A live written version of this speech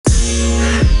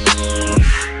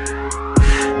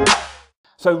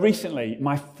So recently,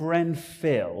 my friend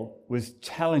Phil was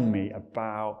telling me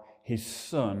about his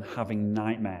son having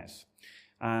nightmares.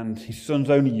 And his son's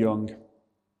only young.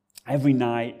 Every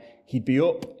night, he'd be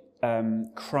up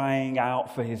crying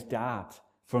out for his dad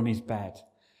from his bed.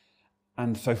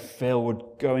 And so Phil would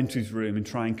go into his room and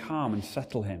try and calm and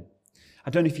settle him.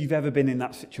 I don't know if you've ever been in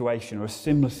that situation or a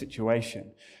similar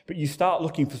situation, but you start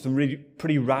looking for some really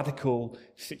pretty radical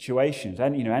situations,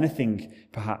 and anything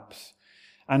perhaps.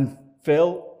 And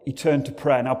Phil, he turned to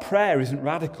prayer. Now, prayer isn't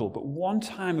radical, but one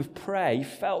time of prayer, he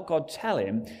felt God tell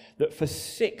him that for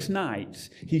 6 nights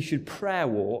he should prayer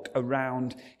walk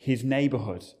around his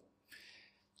neighborhood.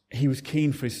 He was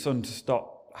keen for his son to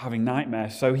stop having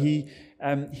nightmares, so he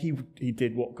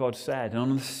did what God said. And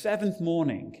on the 7th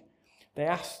morning, they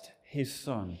asked his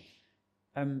son,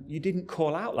 "You didn't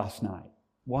call out last night.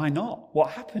 Why not?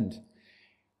 What happened?"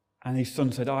 And his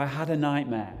son said, "I had a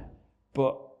nightmare,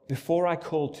 but before I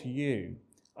called to you,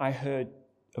 I heard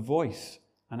a voice,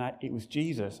 and it was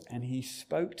Jesus, and he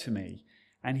spoke to me,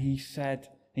 and he said,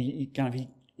 he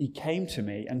came to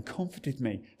me and comforted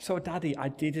me. So, Daddy, I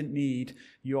didn't need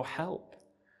your help."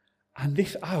 And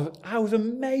this, I was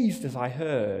amazed as I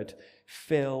heard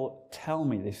Phil tell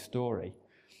me this story.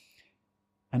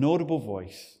 An audible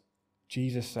voice,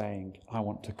 Jesus saying, "I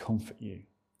want to comfort you."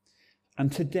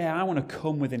 And today I want to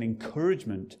come with an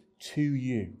encouragement to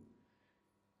you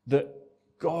that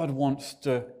God wants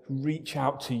to reach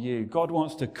out to you. God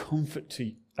wants to comfort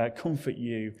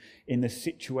you in the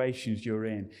situations you're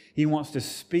in. He wants to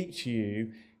speak to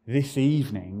you this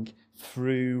evening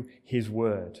through his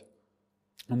word.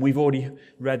 And we've already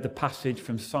read the passage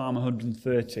from Psalm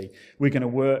 130. We're going to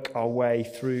work our way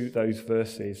through those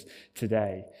verses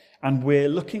today. And we're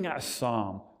looking at a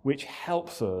psalm which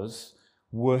helps us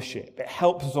worship. It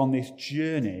helps us on this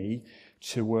journey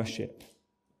to worship.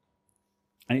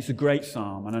 And it's a great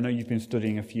psalm, and I know you've been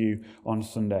studying a few on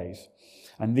Sundays.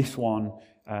 And this one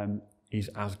is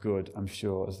as good, I'm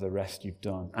sure, as the rest you've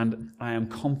done. And I am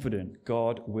confident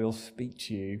God will speak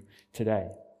to you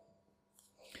today.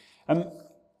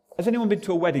 Has anyone been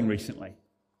to a wedding recently?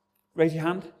 Raise your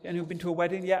hand. Anyone been to a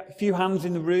wedding? Yeah, a few hands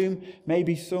in the room.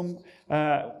 Maybe some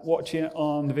watching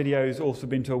on the videos also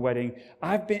been to a wedding.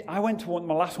 I went to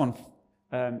my last one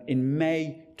in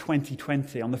May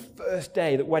 2020 on the first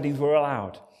day that weddings were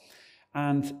allowed.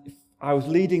 And I was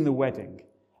leading the wedding.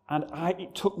 And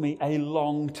it took me a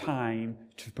long time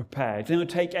to prepare. Did it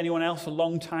take anyone else a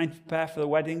long time to prepare for the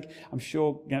wedding? I'm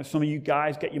sure some of you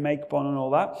guys get your makeup on and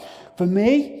all that. For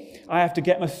me, I have to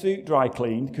get my suit dry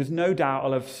cleaned because no doubt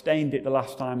I'll have stained it the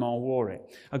last time I wore it.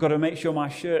 I've got to make sure my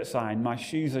shirt's ironed, my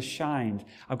shoes are shined.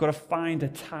 I've got to find a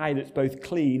tie that's both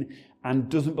clean and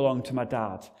doesn't belong to my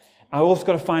dad. I've also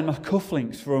got to find my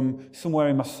cufflinks from somewhere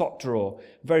in my sock drawer.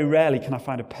 Very rarely can I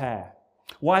find a pair.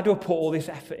 Why do I put all this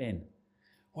effort in?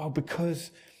 Well,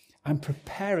 because I'm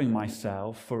preparing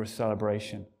myself for a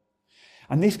celebration.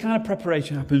 And this kind of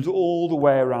preparation happens all the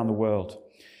way around the world,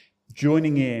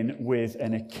 joining in with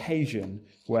an occasion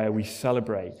where we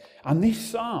celebrate. And this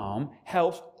psalm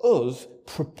helps us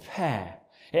prepare.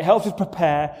 It helps us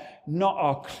prepare not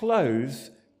our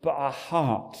clothes, but our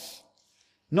hearts.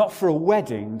 Not for a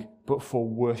wedding, but for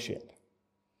worship.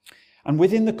 And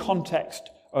within the context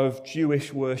of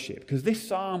Jewish worship, because this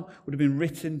psalm would have been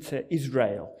written to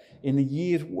Israel in the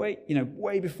years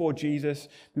way before Jesus,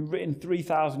 been written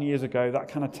 3,000 years ago, that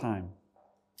kind of time.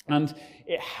 And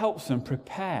it helps them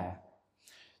prepare.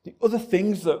 The other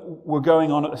things that were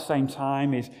going on at the same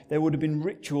time is there would have been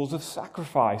rituals of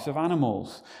sacrifice of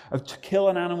animals. To kill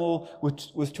an animal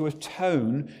was to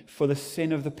atone for the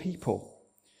sin of the people.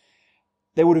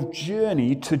 They would have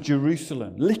journeyed to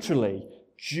Jerusalem, literally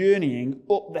journeying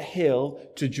up the hill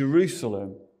to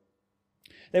Jerusalem.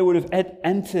 They would have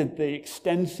entered the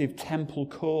extensive temple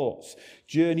courts,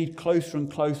 journeyed closer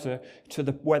and closer to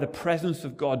where the presence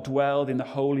of God dwelled in the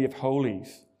Holy of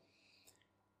Holies.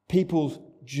 People's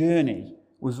journey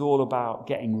was all about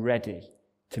getting ready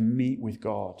to meet with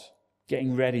God,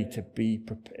 getting ready to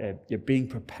being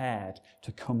prepared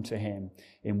to come to him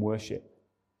in worship.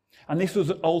 And this was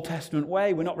an Old Testament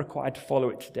way. We're not required to follow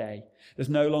it today. There's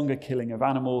no longer killing of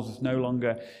animals. There's no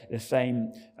longer the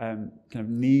same kind of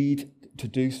need to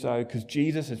do so because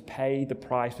Jesus has paid the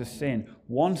price for sin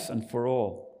once and for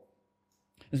all.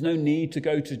 There's no need to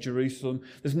go to Jerusalem.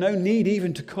 There's no need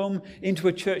even to come into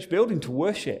a church building to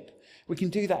worship. We can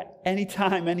do that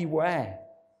anytime, anywhere.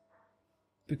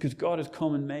 Because God has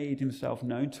come and made himself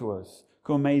known to us.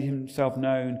 Come and made himself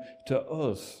known to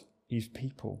us, his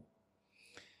people.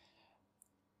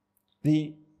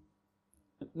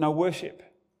 Now worship,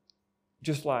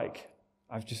 just like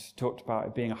I've just talked about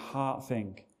it being a heart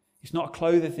thing, It's not a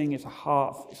clothes thing, it's a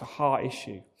heart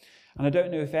issue. And I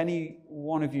don't know if any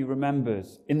one of you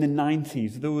remembers, in the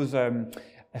 90s, there was a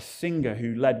singer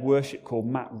who led worship called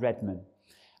Matt Redman.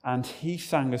 And he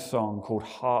sang a song called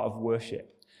Heart of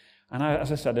Worship. And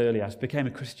as I said earlier, I became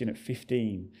a Christian at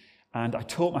 15. And I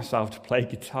taught myself to play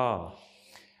guitar.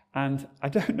 And I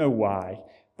don't know why,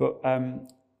 but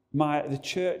the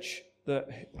church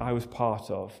that I was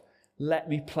part of let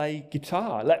me play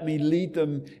guitar, let me lead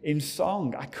them in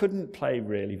song. I couldn't play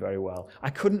really very well. I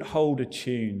couldn't hold a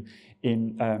tune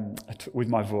with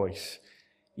my voice.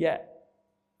 Yet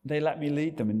they let me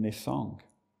lead them in this song.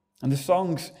 And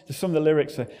some of the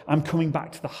lyrics are, I'm coming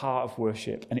back to the heart of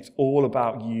worship, and it's all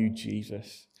about you,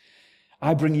 Jesus.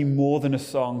 I bring you more than a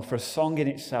song, for a song in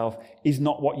itself is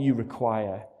not what you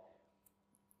require.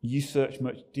 You search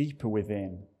much deeper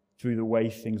within through the way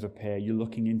things appear. You're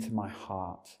looking into my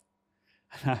heart.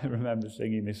 And I remember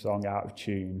singing this song out of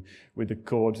tune with the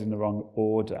chords in the wrong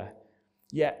order.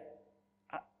 Yet,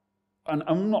 and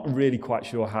I'm not really quite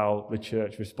sure how the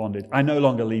church responded. I no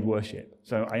longer lead worship.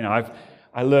 So,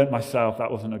 I learned myself that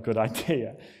wasn't a good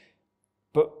idea.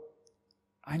 But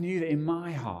I knew that in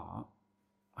my heart,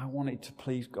 I wanted to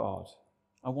please God.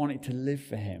 I wanted to live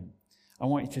for him. I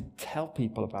wanted to tell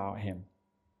people about him.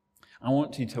 I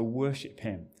wanted to worship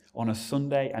him on a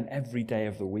Sunday and every day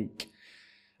of the week.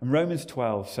 And Romans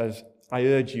 12 says, I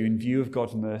urge you in view of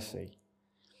God's mercy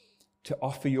to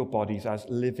offer your bodies as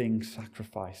living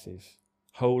sacrifices,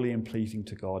 holy and pleasing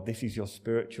to God. This is your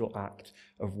spiritual act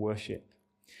of worship.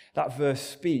 That verse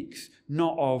speaks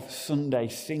not of Sunday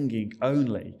singing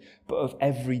only, but of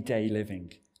everyday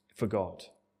living for God.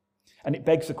 And it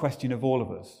begs the question of all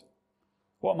of us.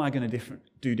 What am I going to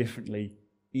do differently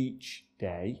each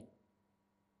day,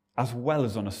 as well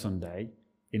as on a Sunday,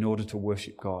 in order to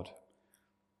worship God?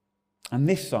 And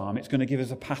this psalm, it's going to give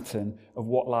us a pattern of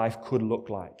what life could look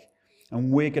like. And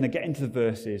we're going to get into the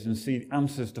verses and see the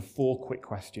answers to 4 quick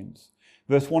questions.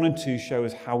 Verse 1 and 2 show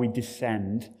us how we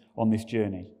descend on this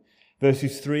journey.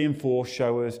 Verses 3 and 4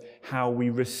 show us how we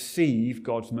receive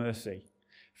God's mercy.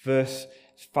 Verse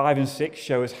 5 and 6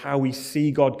 show us how we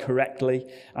see God correctly.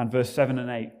 And verse 7 and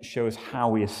 8 show us how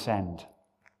we ascend.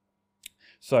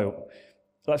 So,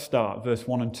 let's start. Verse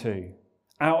 1 and 2.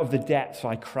 Out of the depths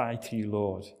I cry to you,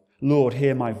 Lord. Lord,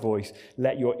 hear my voice.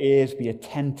 Let your ears be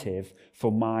attentive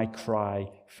for my cry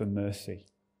for mercy.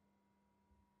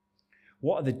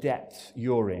 What are the depths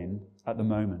you're in at the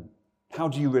moment? How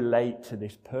do you relate to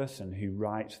this person who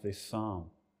writes this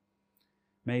psalm?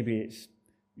 Maybe it's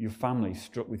your family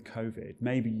struck with COVID.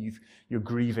 Maybe you're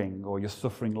grieving or you're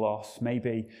suffering loss.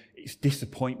 Maybe it's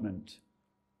disappointment.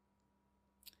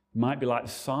 It might be like the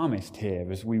psalmist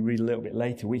here, as we read a little bit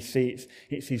later. We see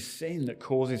it's his sin that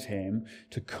causes him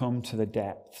to come to the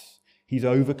depths. He's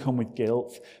overcome with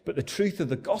guilt. But the truth of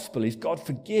the gospel is God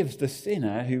forgives the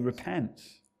sinner who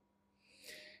repents.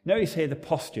 Notice here the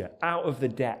posture, out of the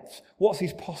depths. What's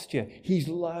his posture? He's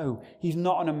low. He's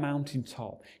not on a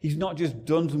mountaintop. He's not just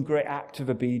done some great act of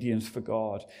obedience for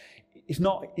God. He's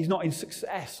not in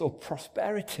success or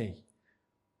prosperity.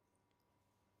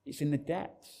 It's in the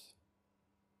depths.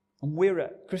 And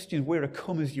Christians, we're a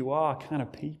come as you are kind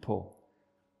of people,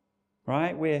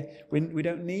 right? We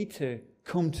don't need to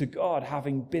come to God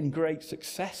having been great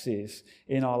successes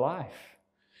in our life.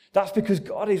 That's because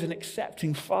God is an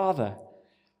accepting Father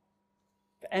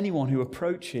for anyone who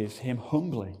approaches him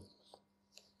humbly.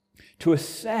 To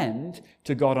ascend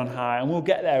to God on high, and we'll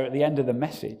get there at the end of the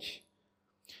message,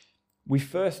 we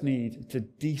first need to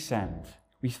descend.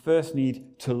 We first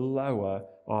need to lower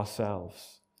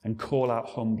ourselves and call out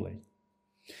humbly.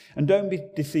 And don't be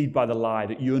deceived by the lie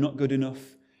that you're not good enough.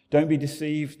 Don't be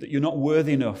deceived that you're not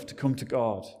worthy enough to come to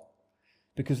God.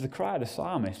 Because the cry of the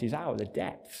psalmist is out of the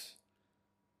depths.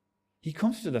 He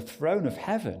comes to the throne of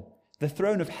heaven. The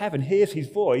throne of heaven hears his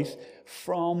voice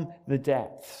from the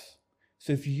depths.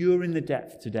 So if you're in the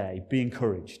depth today, be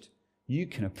encouraged. You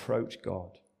can approach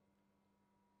God.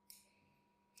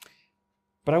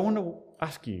 But I want to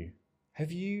ask you,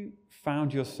 have you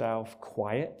found yourself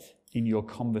quiet in your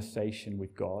conversation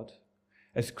with God?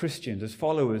 As Christians, as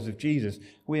followers of Jesus,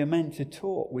 we are meant to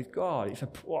talk with God. It's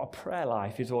what a prayer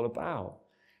life is all about.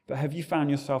 But have you found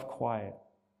yourself quiet?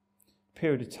 A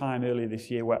period of time earlier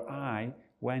this year where I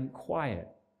went quiet.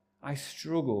 I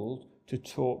struggled to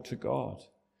talk to God.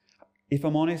 If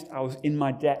I'm honest, I was in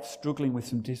my depths struggling with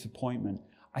some disappointment.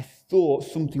 I thought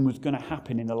something was going to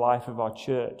happen in the life of our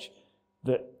church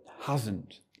that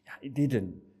hasn't. It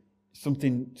didn't.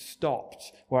 Something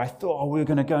stopped where I thought, we're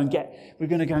going to go and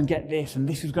get this, and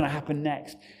this was going to happen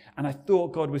next. And I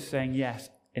thought God was saying yes,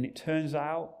 and it turns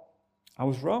out I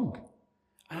was wrong.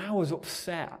 And I was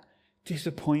upset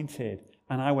disappointed,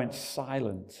 and I went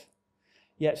silent.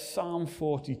 Yet Psalm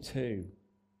 42,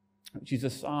 which is a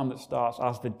psalm that starts,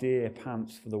 as the deer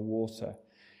pants for the water,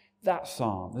 that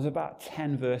psalm, there's about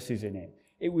 10 verses in it.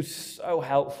 It was so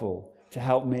helpful to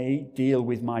help me deal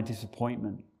with my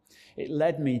disappointment. It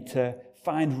led me to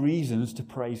find reasons to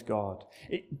praise God.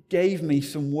 It gave me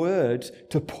some words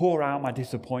to pour out my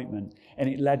disappointment, and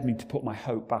it led me to put my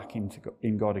hope back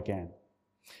in God again.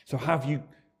 So have you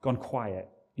gone quiet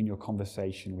in your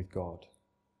conversation with God?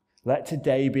 Let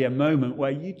today be a moment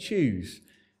where you choose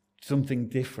something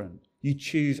different. You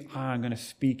choose, I'm going to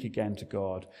speak again to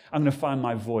God. I'm going to find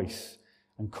my voice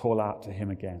and call out to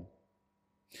him again.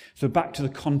 So back to the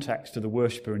context of the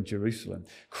worshipper in Jerusalem,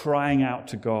 crying out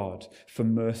to God for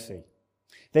mercy.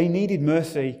 They needed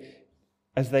mercy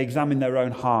as they examined their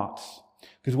own hearts,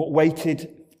 because what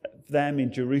waited them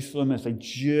in Jerusalem as they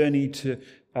journeyed to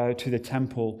the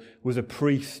temple was a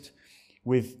priest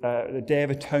with the Day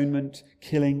of Atonement,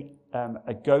 killing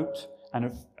a goat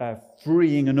and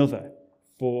freeing another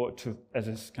as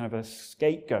a kind of a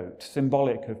scapegoat,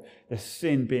 symbolic of the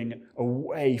sin being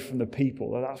away from the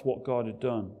people. That's what God had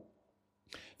done.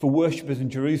 For worshippers in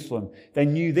Jerusalem, they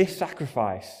knew this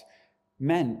sacrifice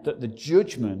meant that the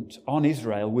judgment on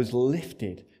Israel was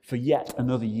lifted for yet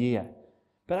another year.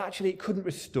 But actually, it couldn't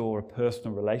restore a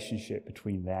personal relationship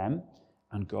between them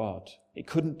and God. It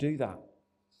couldn't do that.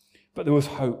 But there was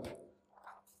hope.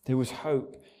 There was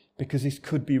hope because this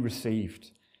could be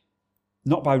received.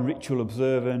 Not by ritual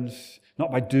observance,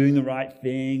 not by doing the right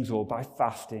things or by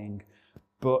fasting,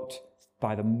 but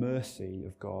by the mercy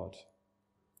of God.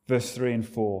 Verse 3 and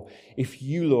 4, if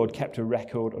you, Lord, kept a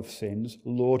record of sins,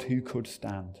 Lord, who could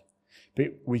stand?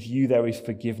 But with you there is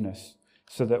forgiveness,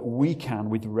 so that we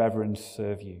can with reverence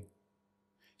serve you.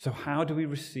 So how do we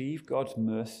receive God's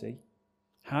mercy?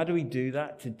 How do we do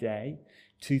that today,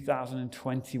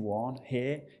 2021,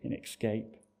 here in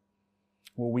Escape?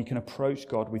 Well, we can approach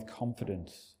God with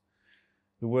confidence.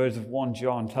 The words of 1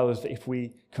 John tell us that if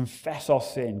we confess our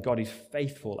sin, God is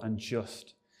faithful and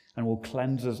just and will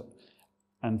cleanse us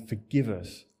and forgive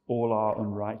us all our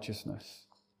unrighteousness.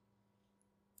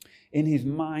 In his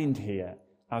mind here,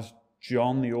 as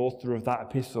John, the author of that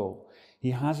epistle,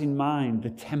 he has in mind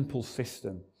the temple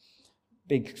system,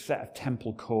 big set of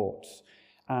temple courts.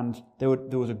 And there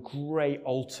was a great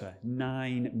altar,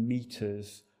 9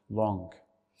 meters long,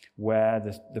 where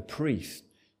the priest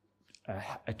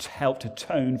helped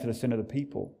atone for the sin of the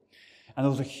people. And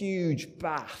there was a huge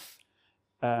bath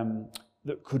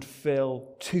that could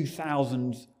fill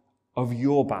 2,000 of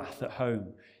your bath at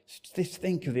home. Just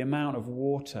think of the amount of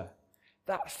water.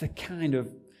 That's the kind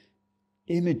of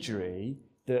imagery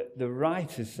that the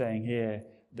writer's saying here,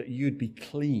 that you'd be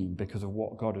clean because of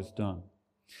what God has done.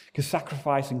 Because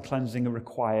sacrifice and cleansing are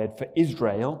required for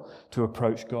Israel to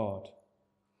approach God.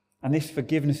 And this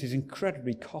forgiveness is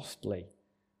incredibly costly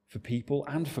for people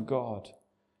and for God,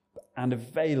 and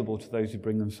available to those who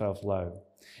bring themselves low.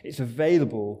 It's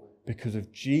available because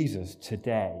of Jesus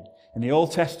today. In the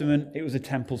Old Testament, it was a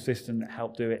temple system that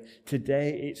helped do it.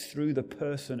 Today, it's through the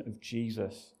person of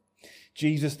Jesus.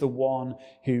 Jesus, the one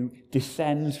who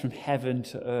descends from heaven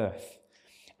to earth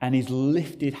and is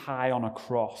lifted high on a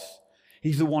cross.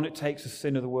 He's the one that takes the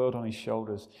sin of the world on his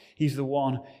shoulders. He's the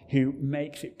one who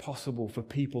makes it possible for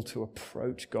people to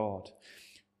approach God,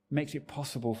 makes it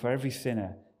possible for every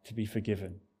sinner to be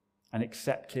forgiven and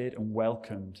accepted and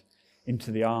welcomed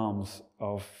into the arms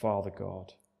of Father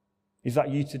God. Is that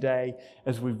you today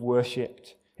as we've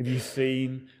worshipped? Have you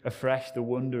seen afresh the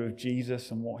wonder of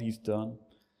Jesus and what he's done?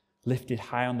 Lifted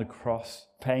high on the cross,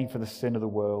 paying for the sin of the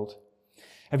world.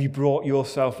 Have you brought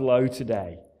yourself low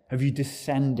today? Have you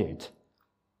descended?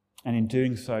 And in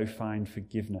doing so, find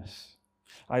forgiveness.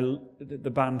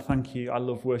 The band, thank you. I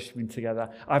love worshiping together.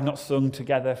 I've not sung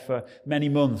together for many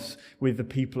months with the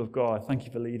people of God. Thank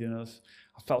you for leading us.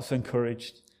 I felt so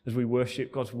encouraged as we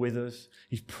worship. God's with us.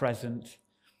 He's present.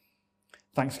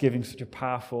 Thanksgiving is such a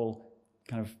powerful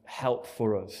kind of help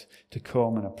for us to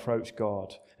come and approach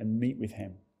God and meet with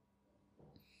him.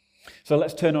 So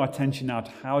let's turn our attention now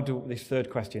to this third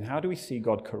question. How do we see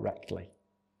God correctly?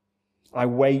 I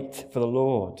wait for the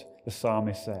Lord, the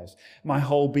psalmist says. My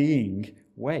whole being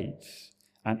waits,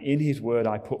 and in his word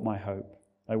I put my hope.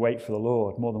 I wait for the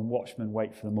Lord, more than watchmen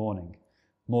wait for the morning.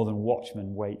 More than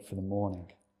watchmen wait for the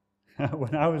morning.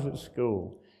 When I was at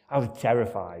school, I was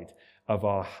terrified of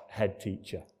our head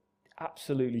teacher.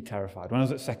 Absolutely terrified. When I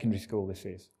was at secondary school, this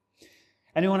is.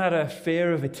 Anyone had a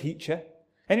fear of a teacher?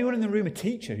 Anyone in the room a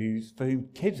teacher for whom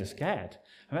kids are scared?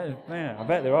 I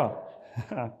bet there are.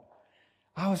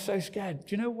 I was so scared.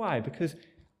 Do you know why? Because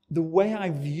the way I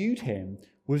viewed him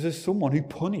was as someone who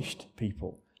punished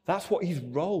people. That's what his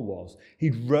role was.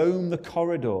 He'd roam the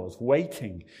corridors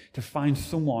waiting to find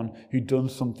someone who'd done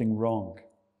something wrong.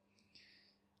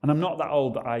 And I'm not that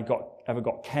old that I ever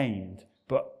got caned,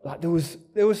 but there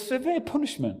was severe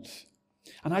punishments.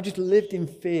 And I just lived in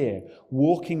fear,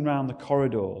 walking around the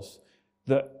corridors,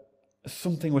 that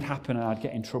something would happen and I'd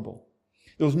get in trouble.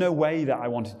 There was no way that I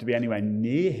wanted to be anywhere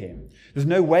near him. There's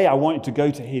no way I wanted to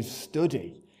go to his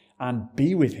study and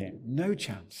be with him. No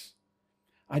chance.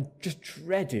 I just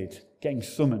dreaded getting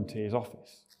summoned to his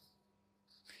office.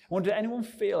 I wonder, did anyone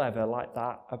feel ever like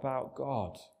that about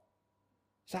God?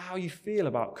 Is that how you feel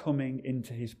about coming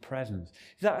into his presence?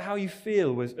 Is that how you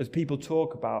feel as people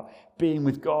talk about being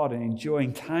with God and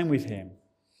enjoying time with him?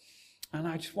 And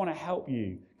I just want to help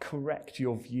you correct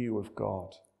your view of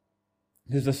God.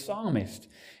 There's a psalmist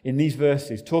in these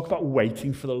verses talk about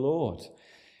waiting for the Lord,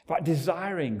 about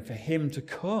desiring for him to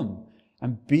come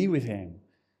and be with him.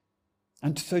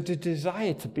 And so to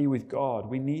desire to be with God,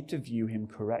 we need to view him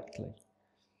correctly.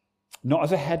 Not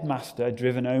as a headmaster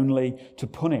driven only to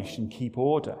punish and keep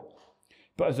order,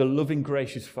 but as a loving,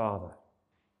 gracious Father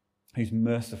who's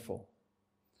merciful.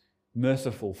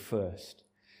 Merciful first.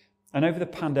 And over the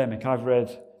pandemic, I've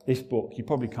read this book. You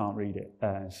probably can't read it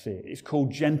and see it. It's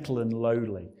called Gentle and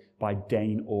Lowly by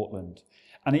Dane Ortland.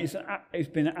 And it's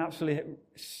been absolutely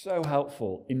so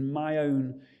helpful in my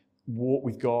own walk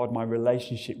with God, my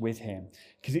relationship with him,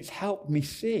 because it's helped me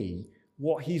see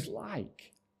what he's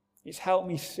like. It's helped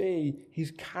me see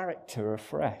his character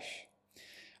afresh.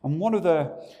 And one of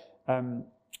the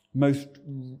most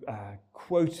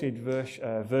quoted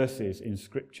verses in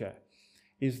Scripture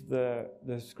is the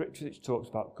Scripture that talks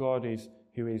about God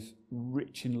who is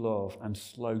rich in love and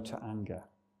slow to anger.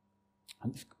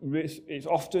 And it's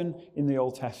often in the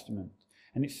Old Testament,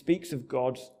 and it speaks of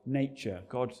God's nature,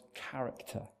 God's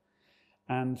character.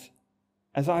 And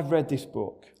as I've read this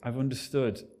book, I've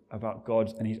understood about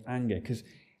God and his anger, because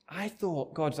I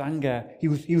thought God's anger, he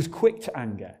was quick to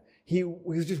anger. He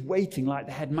was just waiting like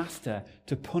the headmaster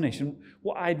to punish. And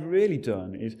what I'd really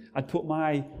done is I'd put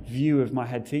my view of my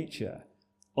head teacher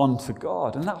onto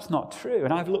God, and that's not true.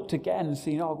 And I've looked again and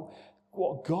seen,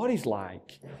 what God is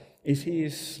like is he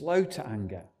is slow to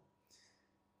anger.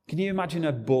 Can you imagine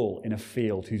a bull in a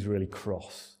field who's really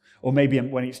cross? Or maybe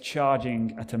when it's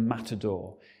charging at a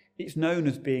matador. It's known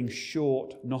as being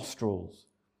short nostrils.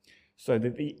 So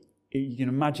that you can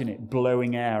imagine it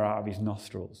blowing air out of his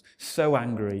nostrils. So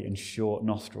angry and short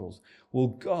nostrils. Well,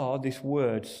 God, this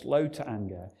word, slow to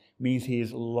anger, means he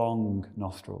is long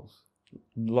nostrils.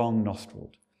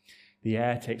 Long-nostriled. The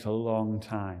air takes a long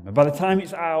time. And by the time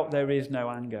it's out, there is no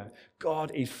anger.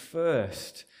 God is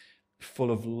first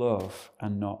full of love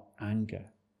and not anger.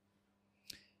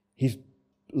 His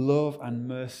love and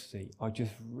mercy are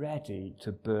just ready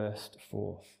to burst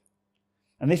forth.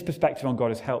 And this perspective on God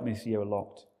has helped me this year a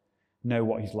lot. Know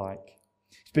what he's like.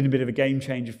 It's been a bit of a game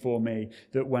changer for me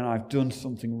that when I've done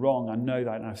something wrong, I know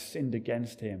that and I've sinned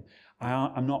against him.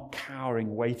 I'm not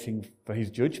cowering, waiting for his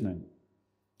judgment.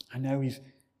 I know he's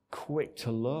quick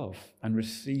to love and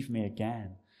receive me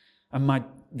again. And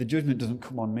the judgment doesn't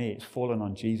come on me, it's fallen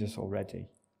on Jesus already.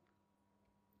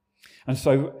 And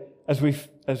so as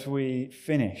we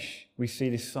finish, we see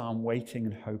this psalm waiting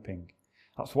and hoping.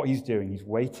 That's what he's doing. He's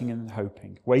waiting and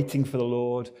hoping. Waiting for the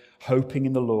Lord, hoping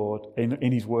in the Lord,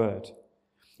 in his word.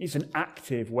 It's an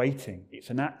active waiting. It's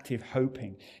an active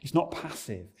hoping. It's not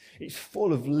passive. It's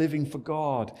full of living for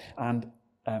God and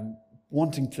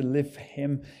wanting to live for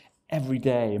him every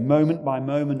day, moment by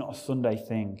moment, not a Sunday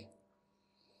thing.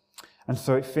 And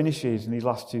so it finishes in these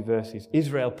last two verses.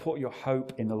 Israel, put your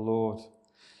hope in the Lord.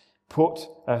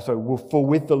 For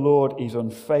with the Lord is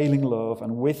unfailing love,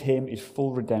 and with him is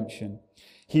full redemption.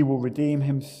 He will redeem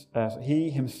him. He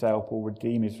himself will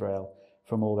redeem Israel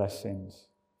from all their sins.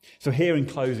 So here in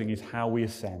closing is how we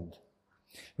ascend.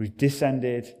 We've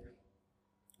descended.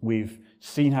 We've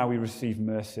seen how we receive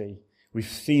mercy. We've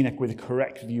seen it with a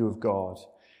correct view of God.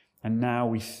 And now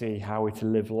we see how we're to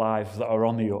live lives that are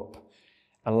on the up.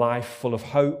 A life full of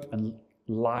hope and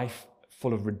life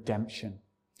full of redemption.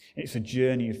 It's a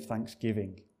journey of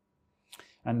thanksgiving.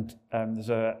 And there's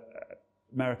an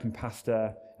American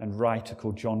pastor and writer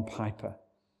called John Piper.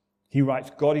 He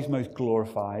writes, God is most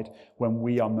glorified when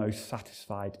we are most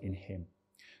satisfied in him.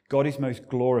 God is most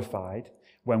glorified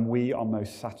when we are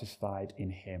most satisfied in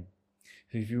him.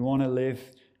 So if you want to live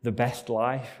the best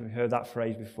life, we've heard that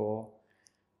phrase before,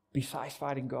 be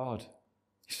satisfied in God.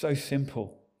 It's so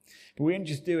simple. But we don't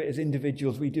just do it as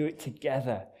individuals, we do it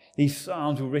together. These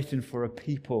psalms were written for a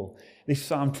people. This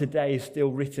psalm today is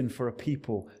still written for a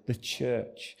people, the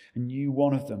church. And you,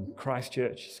 one of them, Christ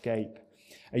Church Escape.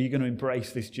 Are you going to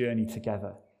embrace this journey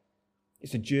together?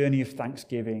 It's a journey of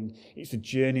thanksgiving. It's a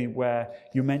journey where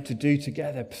you're meant to do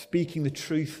together, speaking the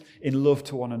truth in love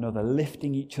to one another,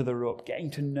 lifting each other up, getting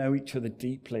to know each other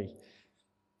deeply.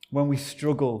 When we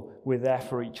struggle, we're there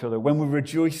for each other. When we're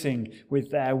rejoicing, we're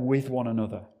there with one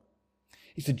another.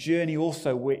 It's a journey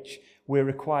also which we're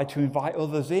required to invite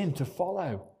others in to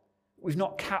follow. We've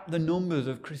not capped the numbers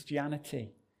of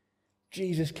Christianity.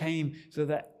 Jesus came so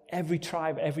that every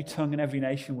tribe, every tongue, and every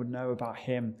nation would know about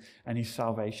him and his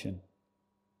salvation.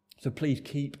 So please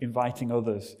keep inviting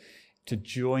others to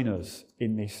join us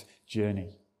in this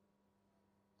journey.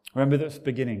 Remember at the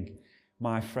beginning,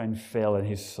 my friend Phil and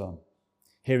his son,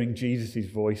 hearing Jesus'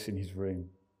 voice in his room.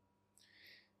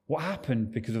 What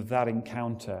happened because of that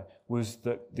encounter was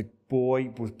that the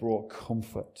boy was brought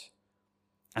comfort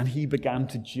and he began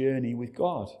to journey with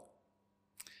God.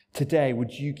 Today,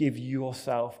 would you give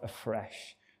yourself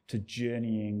afresh to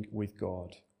journeying with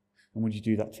God? And would you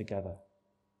do that together?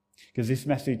 Because this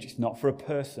message is not for a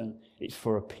person, it's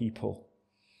for a people.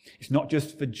 It's not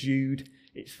just for Jude,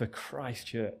 it's for Christ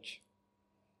Church.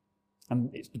 And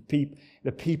it's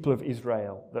the people of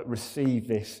Israel that receive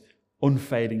this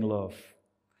unfading love,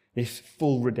 this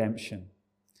full redemption.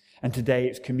 And today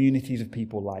it's communities of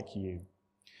people like you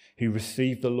who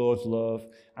receive the Lord's love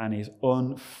and his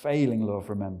unfailing love,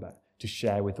 remember, to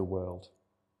share with the world.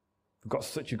 We've got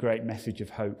such a great message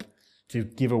of hope to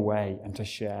give away and to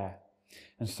share.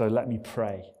 And so let me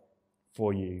pray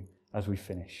for you as we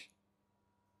finish.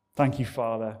 Thank you,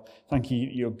 Father. Thank you,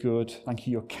 you're good. Thank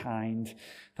you, you're kind.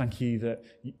 Thank you that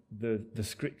the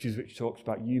scriptures which talks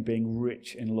about you being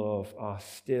rich in love are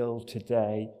still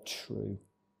today true.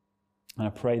 And I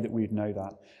pray that we'd know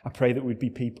that. I pray that we'd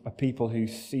be a people who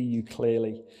see you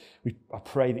clearly. I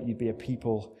pray that you'd be a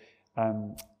people,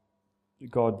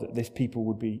 God, that this people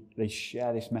would be, they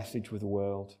share this message with the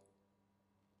world.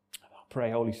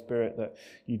 Pray, Holy Spirit, that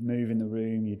you'd move in the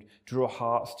room, you'd draw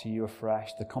hearts to you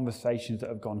afresh. The conversations that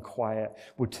have gone quiet,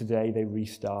 would today they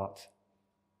restart?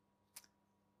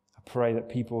 I pray that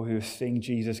people who are seeing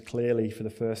Jesus clearly for the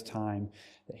first time,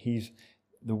 that he's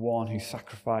the one who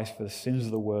sacrificed for the sins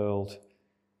of the world,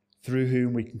 through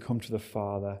whom we can come to the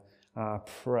Father. I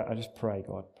just pray,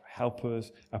 God, help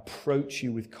us approach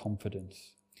you with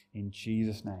confidence. In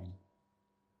Jesus' name,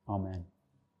 amen.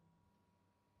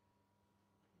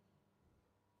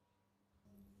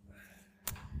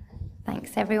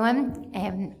 Thanks,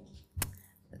 everyone.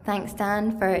 Thanks,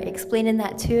 Dan, for explaining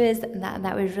that to us.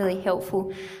 That was really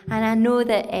helpful. And I know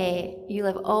that you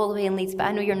live all the way in Leeds, but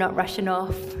I know you're not rushing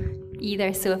off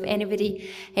either. So if anybody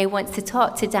wants to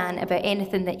talk to Dan about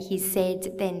anything that he's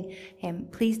said, then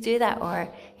please do that.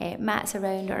 Or Matt's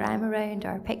around, or I'm around,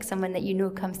 or pick someone that you know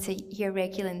comes to here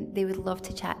regularly, and they would love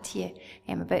to chat to you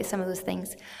about some of those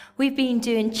things. We've been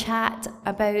doing chat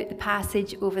about the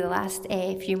passage over the last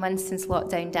few months since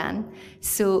lockdown, Dan.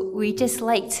 So we just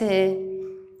like to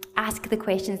ask the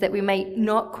questions that we might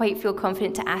not quite feel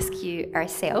confident to ask you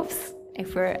ourselves,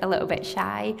 if we're a little bit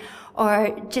shy,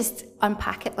 or just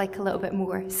unpack it like a little bit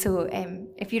more. So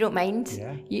if you don't mind,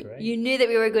 you knew that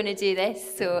we were going to do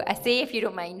this, so I say if you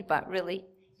don't mind, but really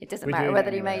it doesn't matter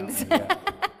whether he minds.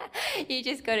 You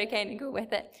just got to kind of go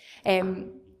with it.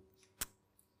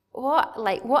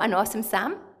 What an awesome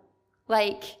psalm.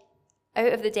 Like,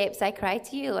 out of the depths I cry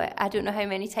to you. Like, I don't know how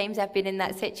many times I've been in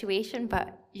that situation,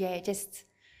 but yeah, just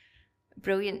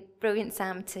brilliant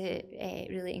psalm to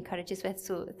really encourage us with.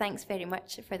 So thanks very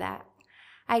much for that.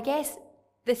 I guess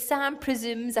the psalm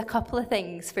presumes a couple of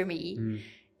things for me.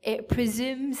 It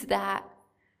presumes that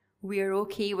we're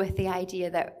okay with the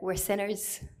idea that we're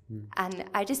sinners. And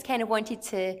I just kind of wanted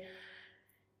to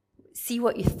see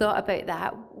what you thought about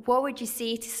that. What would you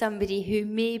say to somebody who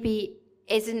maybe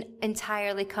isn't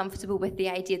entirely comfortable with the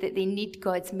idea that they need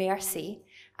God's mercy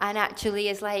and actually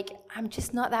is like, I'm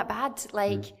just not that bad.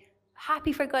 Like,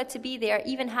 happy for God to be there,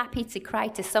 even happy to cry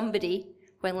to somebody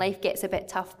when life gets a bit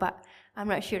tough, but I'm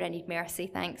not sure I need mercy,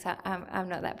 thanks. I'm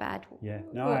not that bad. Yeah,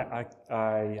 no,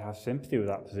 I have sympathy with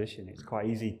that position. It's quite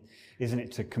easy, isn't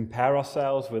it, to compare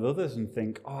ourselves with others and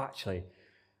think, oh, actually,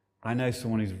 I know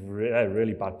someone who's a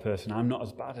really bad person. I'm not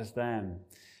as bad as them.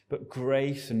 But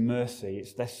grace and mercy,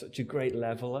 they're such a great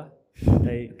leveler.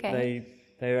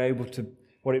 They're able to.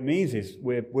 What it means is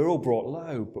we're all brought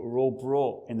low, but we're all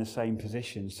brought in the same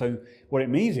position. So what it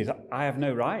means is I have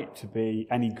no right to be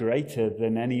any greater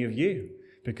than any of you,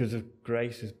 because of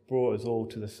grace has brought us all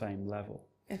to the same level.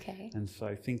 Okay. And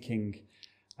so thinking,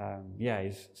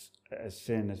 as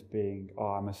sin as being, oh,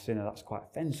 I'm a sinner, that's quite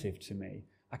offensive to me.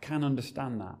 I can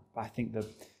understand that, but I think that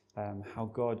how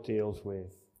God deals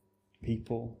with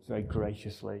people very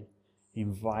graciously, he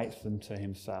invites them to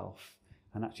himself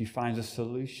and actually finds a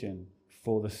solution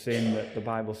for the sin that the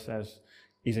Bible says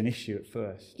is an issue at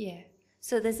first. Yeah.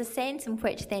 So there's a sense in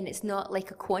which then it's not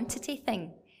like a quantity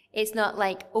thing. It's not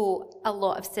like, oh, a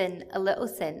lot of sin, a little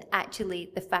sin.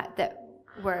 Actually, the fact that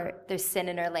there's sin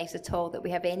in our lives at all, that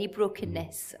we have any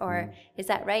brokenness, or is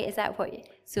that right? Is that what?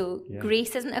 So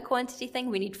grace isn't a quantity thing.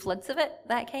 We need floods of it,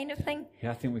 that kind of thing.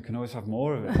 Yeah, I think we can always have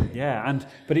more of it. Yeah,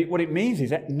 but what it means is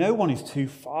that no one is too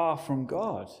far from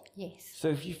God. Yes. So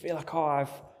if you feel like, oh,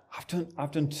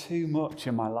 I've done too much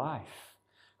in my life,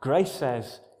 grace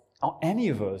says, any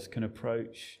of us can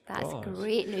approach That's God.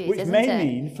 Great news, Which isn't may it?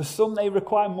 mean for some they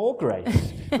require more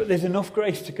grace, but there's enough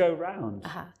grace to go round.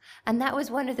 And that was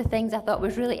one of the things I thought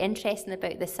was really interesting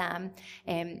about the psalm,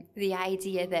 the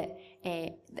idea that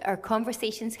our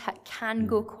conversations can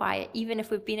go quiet, even if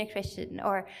we've been a Christian,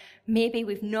 or maybe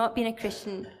we've not been a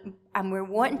Christian and we're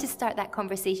wanting to start that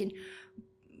conversation,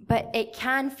 but it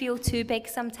can feel too big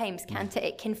sometimes, can't it?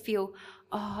 It can feel,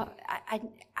 oh,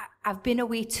 I've been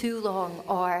away too long,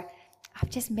 or I've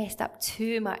just messed up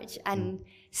too much, and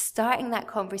starting that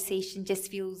conversation just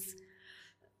feels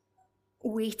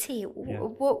weighty.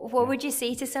 What would you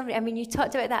say to somebody? I mean, you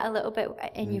talked about that a little bit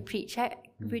in your preach.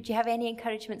 Would you have any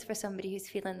encouragements for somebody who's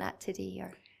feeling that today?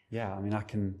 Or yeah, I mean, I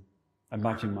can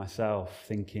imagine myself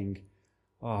thinking,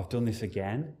 oh, I've done this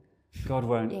again. God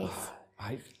won't. Yes.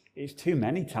 It's too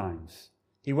many times.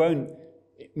 He won't.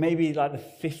 Maybe like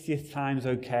the 50th time's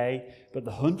okay, but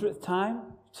the 100th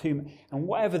time, and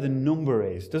whatever the number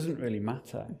is, doesn't really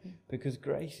matter, because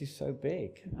grace is so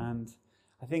big. And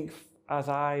I think as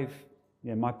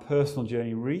my personal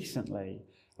journey recently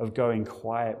of going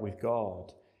quiet with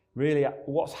God, really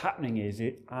what's happening is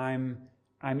I'm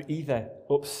either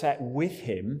upset with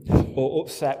him or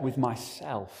upset with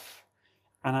myself.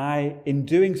 And in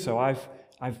doing so,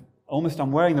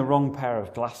 I'm wearing the wrong pair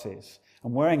of glasses.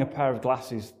 I'm wearing a pair of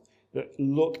glasses that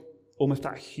look almost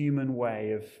that human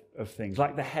way of things,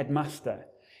 like the headmaster.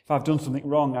 If I've done something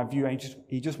wrong, I view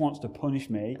he just wants to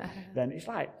punish me. Then it's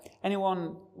like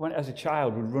anyone, as a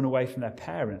child, would run away from their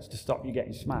parents to stop you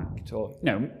getting smacked, or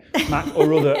smacked,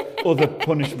 or other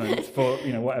punishments for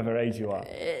whatever age you are.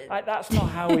 That's not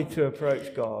how we're to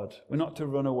approach God. We're not to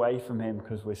run away from him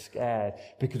because we're scared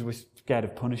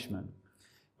of punishment,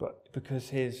 but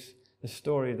because the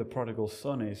story of the prodigal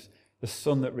son is the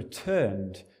son that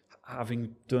returned,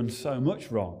 having done so much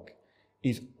wrong,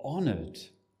 is honoured,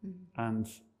 and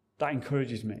that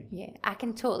encourages me. Yeah, I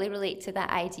can totally relate to that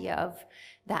idea of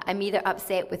that I'm either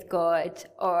upset with God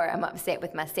or I'm upset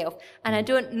with myself. And I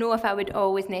don't know if I would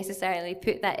always necessarily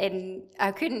put that in.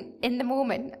 I couldn't in the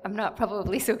moment. I'm not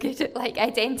probably so good at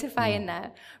identifying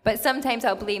that. But sometimes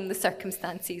I'll blame the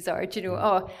circumstances, or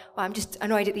I'm just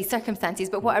annoyed at these circumstances.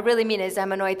 But what I really mean is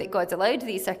I'm annoyed that God's allowed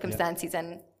these circumstances.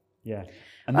 Yeah.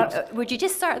 And would you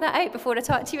just sort that out before I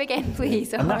talk to you again,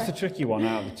 please? And that's a tricky one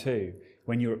out of the two,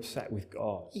 when you're upset with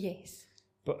God. Yes.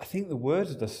 But I think the words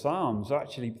of the Psalms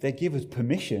they give us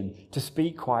permission to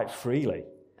speak quite freely.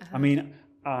 I mean,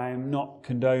 I'm not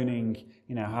condoning,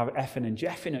 have effing and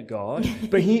jeffing at God,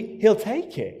 but he'll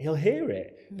take it, he'll hear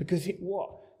it, because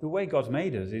the way God's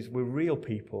made us is we're real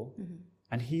people,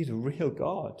 and he's a real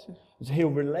God. So he'll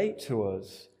relate to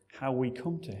us how we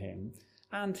come to him,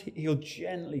 and he'll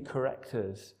gently correct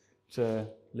us to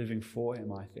living for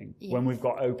him, I think. Yes. When we've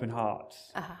got open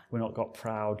hearts, we're not got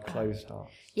proud, closed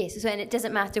hearts. Yes, and it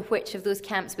doesn't matter which of those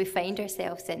camps we find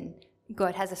ourselves in,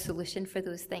 God has a solution for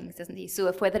those things, doesn't he? So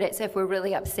if we're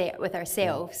really upset with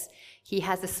ourselves, he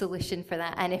has a solution for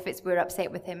that. And if we're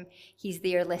upset with him, he's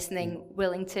there listening,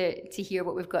 willing to hear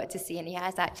what we've got to say, and he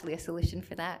has actually a solution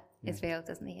for that as well,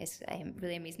 doesn't he? It's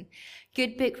really amazing.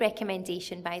 Good book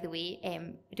recommendation, by the way.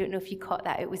 I don't know if you caught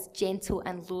that. It was Gentle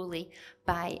and Lowly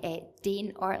by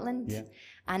Dane Ortland. Yeah.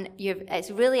 And it's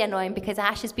really annoying because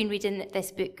Ash has been reading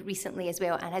this book recently as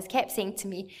well and has kept saying to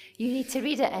me, you need to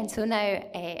read it. And so now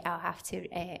I'll have to,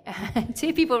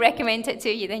 two people recommend it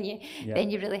to you, then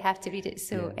you really have to read it.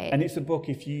 So and it's a book,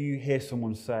 if you hear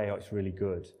someone say, oh, it's really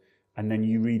good, and then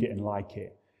you read it and like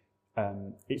it,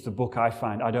 it's a book I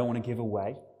find I don't want to give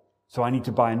away. So I need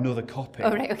to buy another copy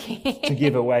to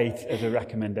give away as a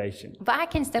recommendation. But I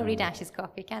can still read Ash's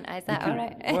copy, can't I? Is that all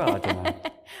right? Well, I don't know.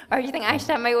 Or do you think I should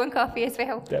have my own copy as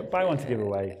well? Yeah, buy one to give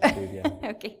away.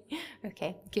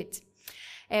 Okay, good.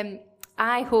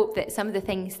 I hope that some of the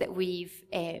things that we've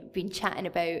been chatting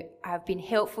about have been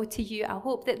helpful to you. I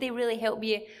hope that they really help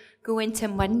you go into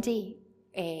Monday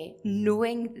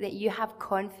knowing that you have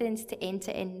confidence to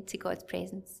enter into God's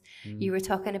presence. You were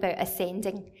talking about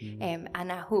ascending,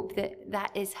 and I hope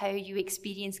that is how you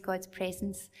experience God's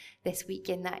presence this week,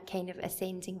 in that kind of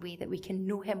ascending way, that we can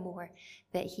know him more,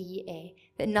 that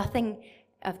that nothing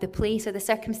the place or the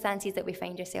circumstances that we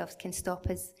find ourselves can stop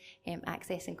us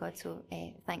accessing God. So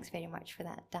thanks very much for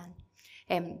that, Dan.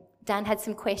 Dan had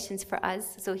some questions for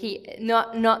us, so he,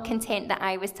 not content that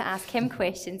I was to ask him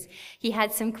questions, he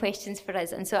had some questions for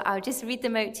us, and so I'll just read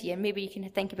them out to you, and maybe you can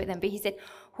think about them. But he said,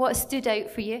 what stood out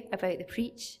for you about the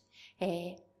preach?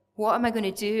 What am I going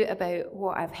to do about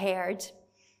what I've heard?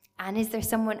 And is there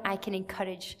someone I can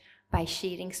encourage by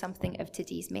sharing something of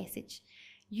today's message?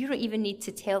 You don't even need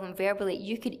to tell them verbally.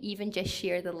 You could even just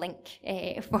share the link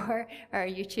for our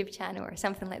YouTube channel or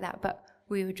something like that, but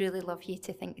we would really love you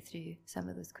to think through some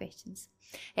of those questions.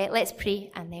 Let's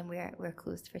pray, and then we're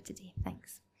closed for today.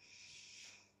 Thanks.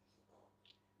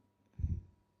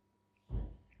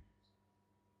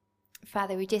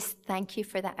 Father, we just thank you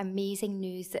for that amazing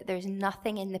news that there's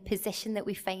nothing in the position that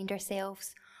we find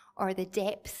ourselves or the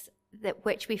depths that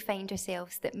which we find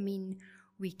ourselves that mean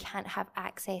we can't have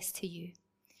access to you,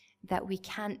 that we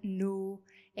can't know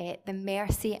the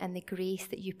mercy and the grace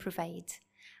that you provide.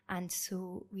 And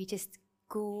so we just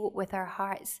go with our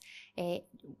hearts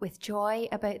with joy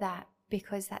about that,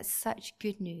 because that's such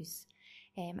good news.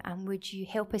 And would you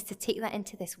help us to take that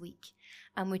into this week?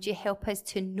 And would you help us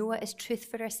to know it as truth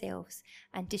for ourselves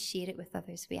and to share it with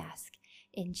others, we ask.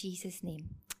 In Jesus' name,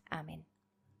 amen.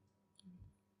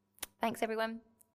 Thanks, everyone.